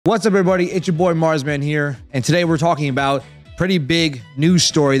What's up, everybody? It's your boy Marsman here, and today we're talking about a pretty big news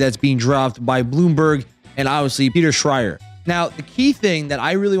story that's being dropped by Bloomberg and obviously Peter Schreier. Now, the key thing that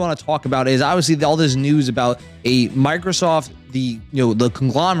I really want to talk about is obviously all this news about a Microsoft, the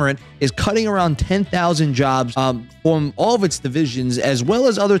conglomerate, is cutting around 10,000 jobs from all of its divisions, as well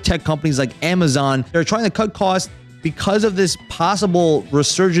as other tech companies like Amazon. They're trying to cut costs because of this possible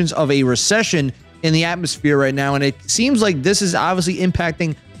resurgence of a recession in the atmosphere right now, and it seems like this is obviously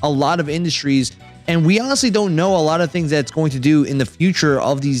impacting a lot of industries, and we honestly don't know a lot of things that it's going to do in the future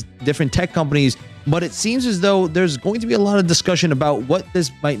of these different tech companies. But it seems as though there's going to be a lot of discussion about what this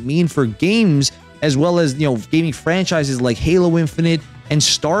might mean for games, as well as gaming franchises like Halo Infinite and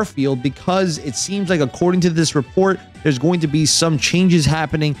Starfield, because it seems like, according to this report, there's going to be some changes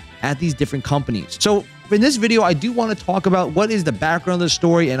happening at these different companies. So in this video, I do want to talk about what is the background of the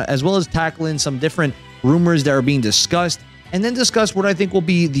story, and as well as tackle in some different rumors that are being discussed, and then discuss what I think will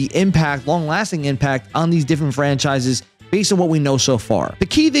be the impact, long-lasting impact on these different franchises based on what we know so far. The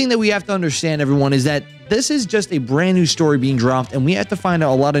key thing that we have to understand, everyone, is that this is just a brand new story being dropped, and we have to find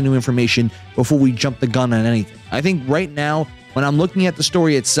out a lot of new information before we jump the gun on anything. I think right now, when I'm looking at the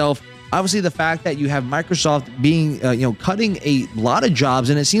story itself, obviously the fact that you have Microsoft being, cutting a lot of jobs,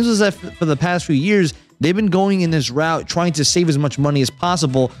 and it seems as if for the past few years, they've been going in this route, trying to save as much money as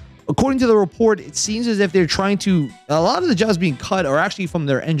possible. According to the report, it seems as if they're trying to, a lot of the jobs being cut are actually from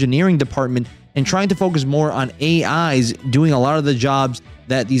their engineering department, and trying to focus more on AIs doing a lot of the jobs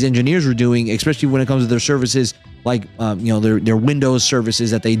that these engineers were doing, especially when it comes to their services like their Windows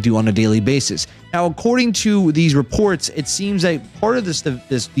services that they do on a daily basis. Now, according to these reports, it seems that part of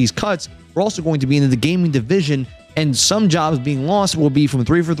these cuts are also going to be in the gaming division, and some jobs being lost will be from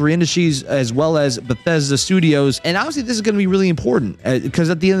 343 Industries as well as Bethesda Studios. And obviously this is going to be really important because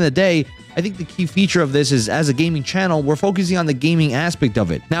at the end of the day, I think the key feature of this is, as a gaming channel, we're focusing on the gaming aspect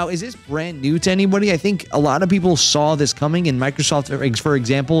of it. Now, is this brand new to anybody? I think a lot of people saw this coming, and Microsoft, for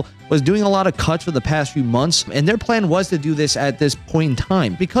example, was doing a lot of cuts for the past few months, and their plan was to do this at this point in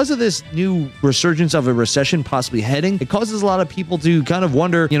time. Because of this new resurgence of a recession possibly heading, it causes a lot of people to kind of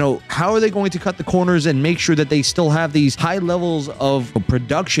wonder, how are they going to cut the corners and make sure that they still have these high levels of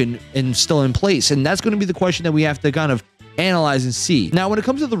production and still in place? And that's going to be the question that we have to kind of analyze and see. Now, when it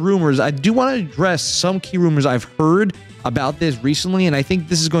comes to the rumors, I do want to address some key rumors I've heard about this recently, and I think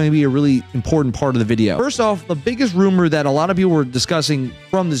this is going to be a really important part of the video. First off, the biggest rumor that a lot of people were discussing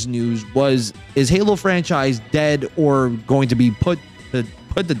from this news was, is Halo franchise dead or going to be put to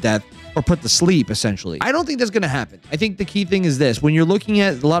death or put to sleep, essentially? I don't think that's going to happen. I think the key thing is this: when you're looking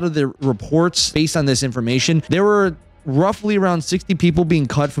at a lot of the reports based on this information, there were roughly around 60 people being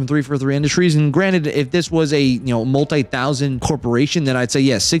cut from 343 Industries. And granted, if this was a multi-thousand corporation, then I'd say,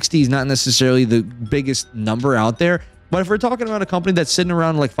 yeah, 60 is not necessarily the biggest number out there. But if we're talking about a company that's sitting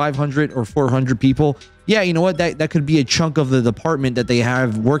around like 500 or 400 people, yeah, you know what, that could be a chunk of the department that they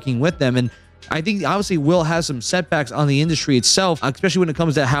have working with them. And I think obviously will have some setbacks on the industry itself, especially when it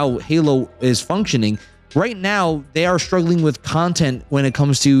comes to how Halo is functioning. Right now, they are struggling with content when it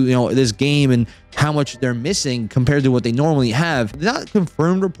comes to this game and how much they're missing compared to what they normally have. Not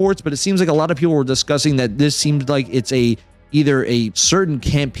confirmed reports, but it seems like a lot of people were discussing that this seems like it's either a certain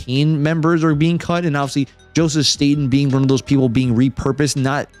campaign members are being cut, and obviously Joseph Staten being one of those people being repurposed,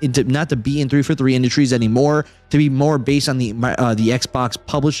 not to be in 343 Industries anymore, to be more based on the Xbox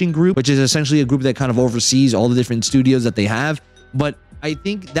Publishing Group, which is essentially a group that kind of oversees all the different studios that they have. But I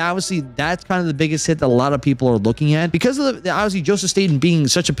think that obviously that's kind of the biggest hit that a lot of people are looking at, because of obviously Joseph Staten being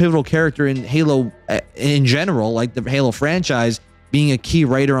such a pivotal character in Halo in general, like the Halo franchise, being a key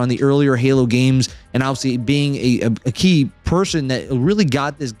writer on the earlier Halo games, and obviously being a key person that really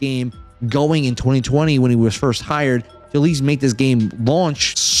got this game going in 2020 when he was first hired to at least make this game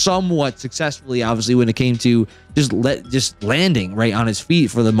launch somewhat successfully, obviously, when it came to just landing right on his feet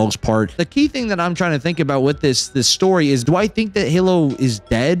for the most part. The key thing that I'm trying to think about with this story is, do I think that Halo is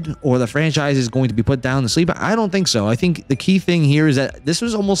dead or the franchise is going to be put down to sleep? I don't think so. I think the key thing here is that this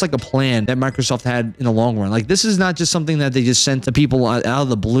was almost like a plan that Microsoft had in the long run. Like, this is not just something that they just sent to people out of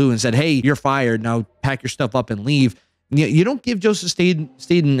the blue and said, hey, you're fired, now pack your stuff up and leave. You don't give Joseph Staten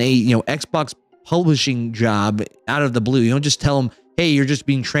a Xbox publishing job out of the blue. You don't just tell them, hey, you're just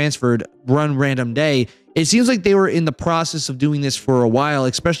being transferred, run random day. It seems like they were in the process of doing this for a while,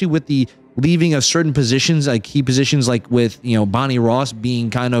 especially with the leaving of certain positions, like key positions, like with Bonnie Ross being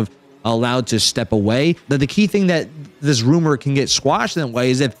kind of allowed to step away. The key thing that this rumor can get squashed in that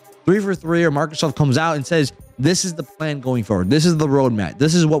way is if 343 or Microsoft comes out and says, this is the plan going forward, this is the roadmap,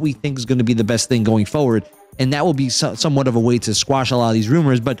 this is what we think is going to be the best thing going forward, and that will be somewhat of a way to squash a lot of these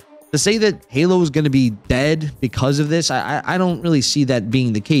rumors. But to say that Halo is going to be dead because of this, I don't really see that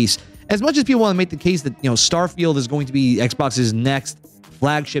being the case. As much as people want to make the case that, Starfield is going to be Xbox's next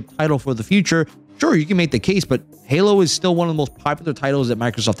flagship title for the future, sure, you can make the case, but Halo is still one of the most popular titles that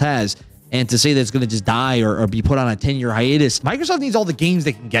Microsoft has. And to say that it's going to just die or be put on a 10-year hiatus, Microsoft needs all the games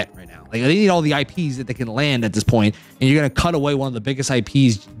they can get right now. Like, they need all the IPs that they can land at this point, and you're going to cut away one of the biggest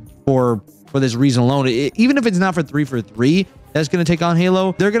IPs for this reason alone. Even if it's not for 343 that's going to take on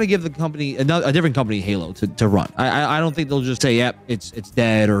Halo, they're going to give the company a different company Halo to run. I don't think they'll just say, yep, it's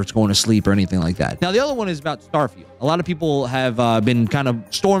dead or it's going to sleep or anything like that. Now, the other one is about Starfield. A lot of people have been kind of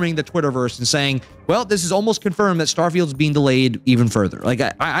storming the Twitterverse and saying, well, this is almost confirmed that Starfield's being delayed even further. Like,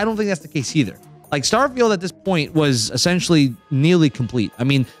 I don't think that's the case either. Like, Starfield at this point was essentially nearly complete. I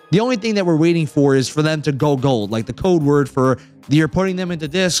mean, the only thing that we're waiting for is for them to go gold, like the code word for you're putting them into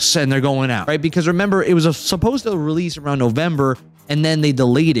discs and they're going out, right? Because remember, it was supposed to release around November, and then they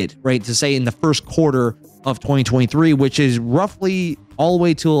delayed it, right, to say in the first quarter of 2023, which is roughly all the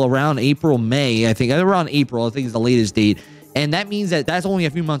way till around April, May. I think around April, I think is the latest date. And that means that that's only a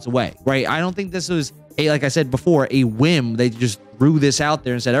few months away, right? I don't think this was, like I said before, a whim. They just threw this out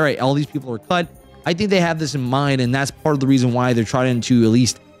there and said, all right, all these people are cut. I think they have this in mind, and that's part of the reason why they're trying to at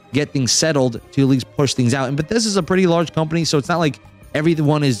least get things settled, to at least push things out. But this is a pretty large company, so it's not like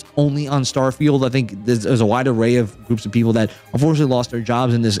everyone is only on Starfield. I think there's a wide array of groups of people that unfortunately lost their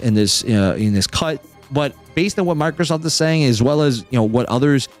jobs in this cut. But based on what Microsoft is saying, as well as what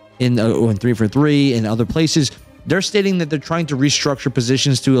others in 343 and other places, they're stating that they're trying to restructure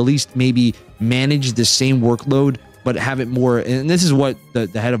positions to at least maybe manage the same workload, but have it more. And this is what the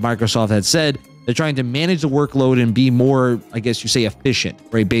head of Microsoft had said. They're trying to manage the workload and be more, I guess you say, efficient,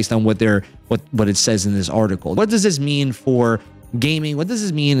 right? Based on what it says in this article. What does this mean for gaming? What does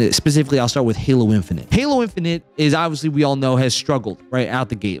this mean specifically? I'll start with Halo Infinite. Halo Infinite is obviously, we all know, has struggled right out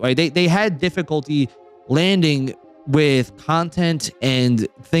the gate, right? They had difficulty landing with content and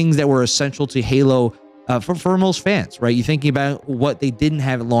things that were essential to Halo for most fans, right? You're thinking about what they didn't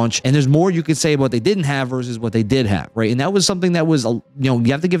have at launch, and there's more you could say about what they didn't have versus what they did have, right? And that was something that was, you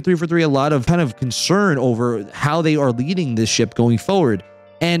have to give 343 a lot of kind of concern over how they are leading this ship going forward.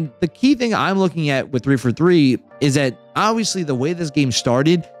 And the key thing I'm looking at with 343 is that obviously the way this game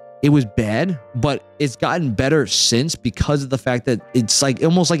started, it was bad, but it's gotten better since, because of the fact that it's like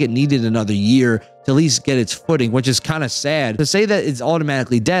almost like it needed another year to at least get its footing, which is kind of sad. To say that it's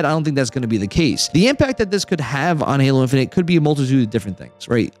automatically dead, I don't think that's going to be the case. The impact that this could have on Halo Infinite could be a multitude of different things,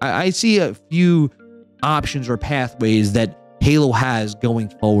 right? I see a few options or pathways that Halo has going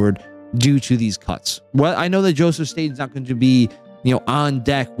forward due to these cuts. Well, I know that Joseph Staten's not going to be on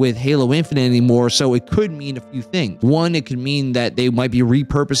deck with Halo Infinite anymore, so it could mean a few things. One, it could mean that they might be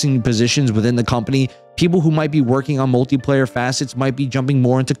repurposing positions within the company. People who might be working on multiplayer facets might be jumping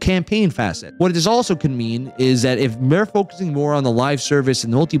more into campaign facet. What this also could mean is that if they're focusing more on the live service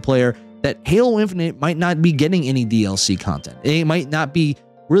and multiplayer, that Halo Infinite might not be getting any DLC content. It might not be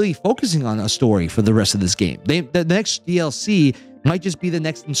really focusing on a story for the rest of this game. The next DLC might just be the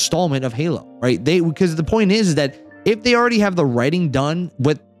next installment of Halo, right? Because the point is that if they already have the writing done,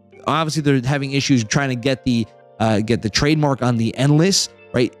 with obviously they're having issues trying to get the trademark on the endless,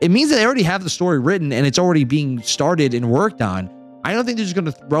 right? It means that they already have the story written and it's already being started and worked on. I don't think they're just going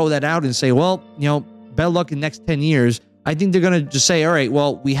to throw that out and say, well, better luck in the next 10 years. I think they're going to just say, all right,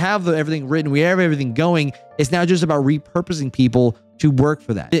 well, we have everything written, we have everything going. It's now just about repurposing people to work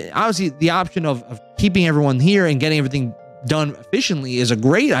for that. Obviously, the option of keeping everyone here and getting everything done efficiently is a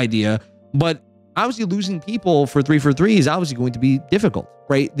great idea, but obviously losing people for 343 is obviously going to be difficult,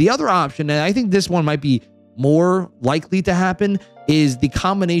 right? The other option, and I think this one might be more likely to happen, is the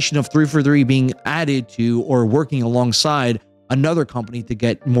combination of 343 being added to or working alongside another company to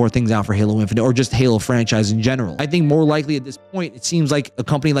get more things out for Halo Infinite, or just Halo franchise in general. I think more likely at this point, it seems like a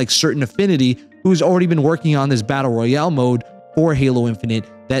company like Certain Affinity, who's already been working on this Battle Royale mode for Halo Infinite,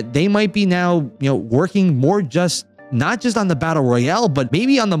 that they might be now, working more not just on the Battle Royale, but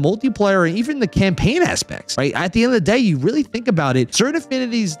maybe on the multiplayer and even the campaign aspects, right? At the end of the day, you really think about it, Certain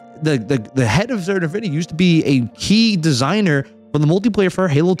Affinity's, the head of Certain Affinity used to be a key designer for the multiplayer for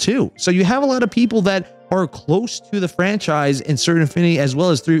Halo 2. So you have a lot of people that are close to the franchise in Certain Affinity, as well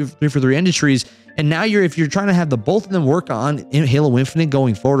as 343 Industries. And now if you're trying to have the both of them work on Halo Infinite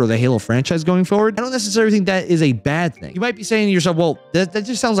going forward, or the Halo franchise going forward, I don't necessarily think that is a bad thing. You might be saying to yourself, well, that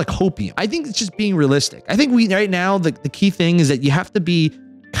just sounds like hopium. I think it's just being realistic. I think right now, the key thing is that you have to be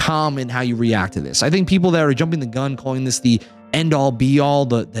calm in how you react to this. I think people that are jumping the gun, calling this the end all be all,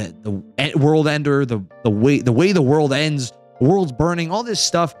 the world ender, the way the world ends, the world's burning, all this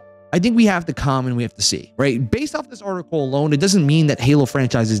stuff, I think we have to come and we have to see, right? Based off this article alone, it doesn't mean that Halo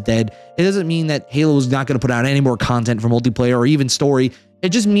franchise is dead. It doesn't mean that Halo is not going to put out any more content for multiplayer or even story. It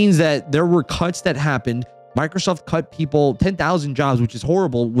just means that there were cuts that happened. Microsoft cut people, 10,000 jobs, which is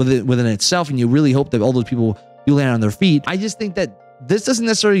horrible within itself. And you really hope that all those people do land on their feet. I just think that this doesn't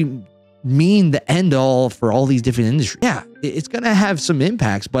necessarily mean the end all for all these different industries. Yeah, it's going to have some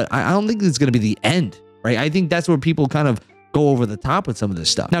impacts, but I don't think it's going to be the end, right? I think that's where people kind of go over the top with some of this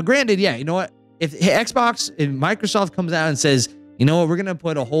stuff. Now, granted, yeah, you know what? If Xbox and Microsoft comes out and says, you know what, we're going to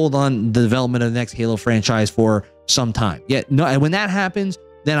put a hold on the development of the next Halo franchise for some time. Yeah, no, and when that happens,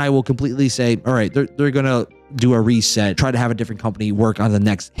 then I will completely say, all right, they're going to do a reset, try to have a different company work on the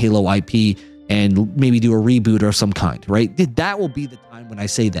next Halo IP and maybe do a reboot of some kind, right? That will be the time when I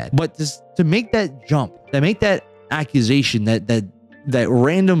say that. But just to make that jump, to make that accusation, that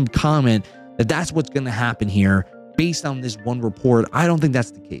random comment that's what's going to happen here based on this one report, I don't think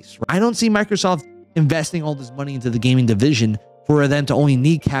that's the case. I don't see Microsoft investing all this money into the gaming division for them to only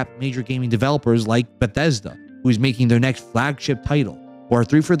kneecap major gaming developers like Bethesda, who's making their next flagship title, or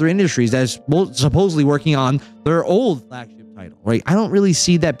 343 Industries that's supposedly working on their old flagship title, right? I don't really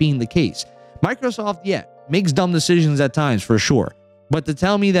see that being the case. Microsoft, yeah, makes dumb decisions at times for sure, but to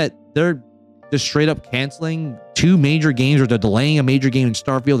tell me that they're just straight up canceling 2 major games, or they're delaying a major game in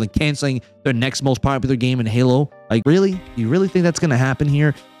Starfield and canceling their next most popular game in Halo, like really? You really think that's going to happen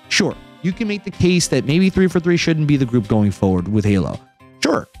here? Sure, you can make the case that maybe 343 shouldn't be the group going forward with Halo.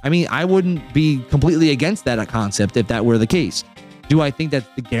 Sure, I mean, I wouldn't be completely against that concept if that were the case. Do I think that's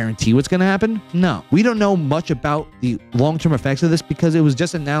the guarantee what's going to happen? No. We don't know much about the long-term effects of this because it was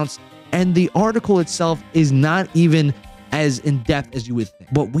just announced, and the article itself is not even as in-depth as you would think.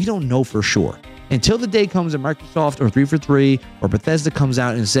 But we don't know for sure. Until the day comes that Microsoft or 343 or Bethesda comes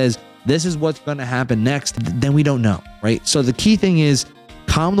out and says, this is what's going to happen next, then we don't know, right? So the key thing is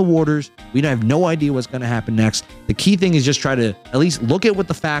calm the waters. We have no idea what's going to happen next. The key thing is just try to at least look at what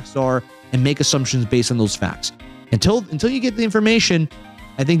the facts are and make assumptions based on those facts. Until you get the information,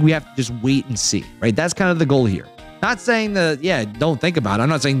 I think we have to just wait and see, right? That's kind of the goal here. Not saying that, yeah, don't think about it. I'm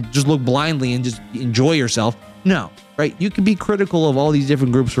not saying just look blindly and just enjoy yourself. No, right? You can be critical of all these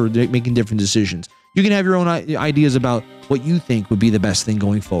different groups for making different decisions. You can have your own ideas about what you think would be the best thing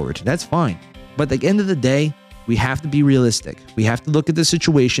going forward. That's fine. But at the end of the day, we have to be realistic. We have to look at the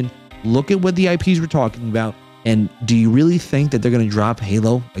situation, look at what the IPs we're talking about, and do you really think that they're going to drop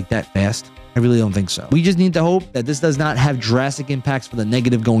Halo like that fast? I really don't think so. We just need to hope that this does not have drastic impacts for the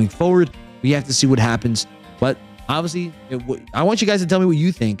negative going forward. We have to see what happens. But obviously, I want you guys to tell me what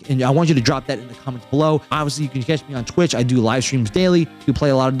you think, and I want you to drop that in the comments below. Obviously, you can catch me on Twitch. I do live streams daily. We play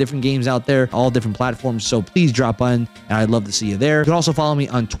a lot of different games out there, all different platforms, so please drop by, and I'd love to see you there. You can also follow me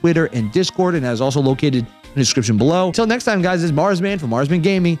on Twitter and Discord, and that is also located in the description below. Until next time, guys, this is Marsman from Marsman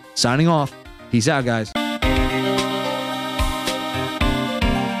Gaming, signing off. Peace out, guys.